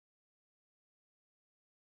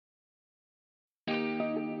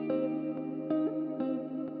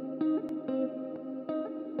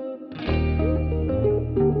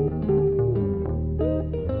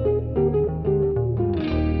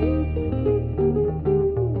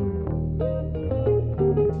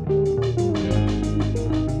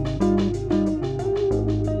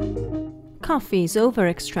Coffee is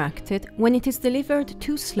over-extracted when it is delivered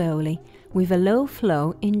too slowly, with a low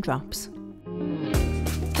flow in drops.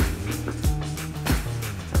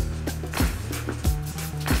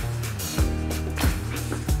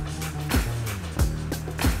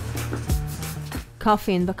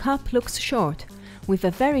 Coffee in the cup looks short, with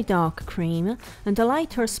a very dark cream and a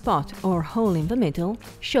lighter spot or hole in the middle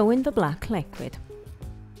showing the black liquid.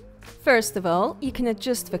 First of all, you can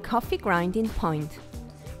adjust the coffee grinding point.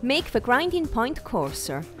 Make the grinding point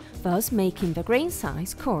coarser, thus making the grain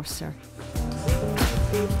size coarser.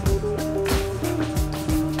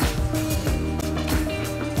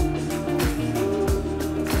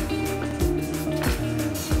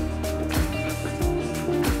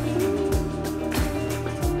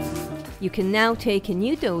 You can now take a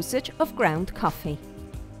new dosage of ground coffee.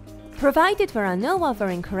 Provided there are no other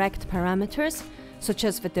incorrect parameters, such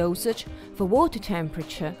as the dosage, the water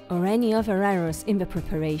temperature, or any other errors in the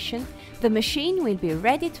preparation, the machine will be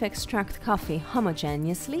ready to extract coffee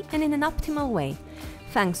homogeneously and in an optimal way,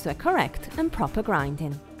 thanks to a correct and proper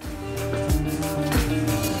grinding.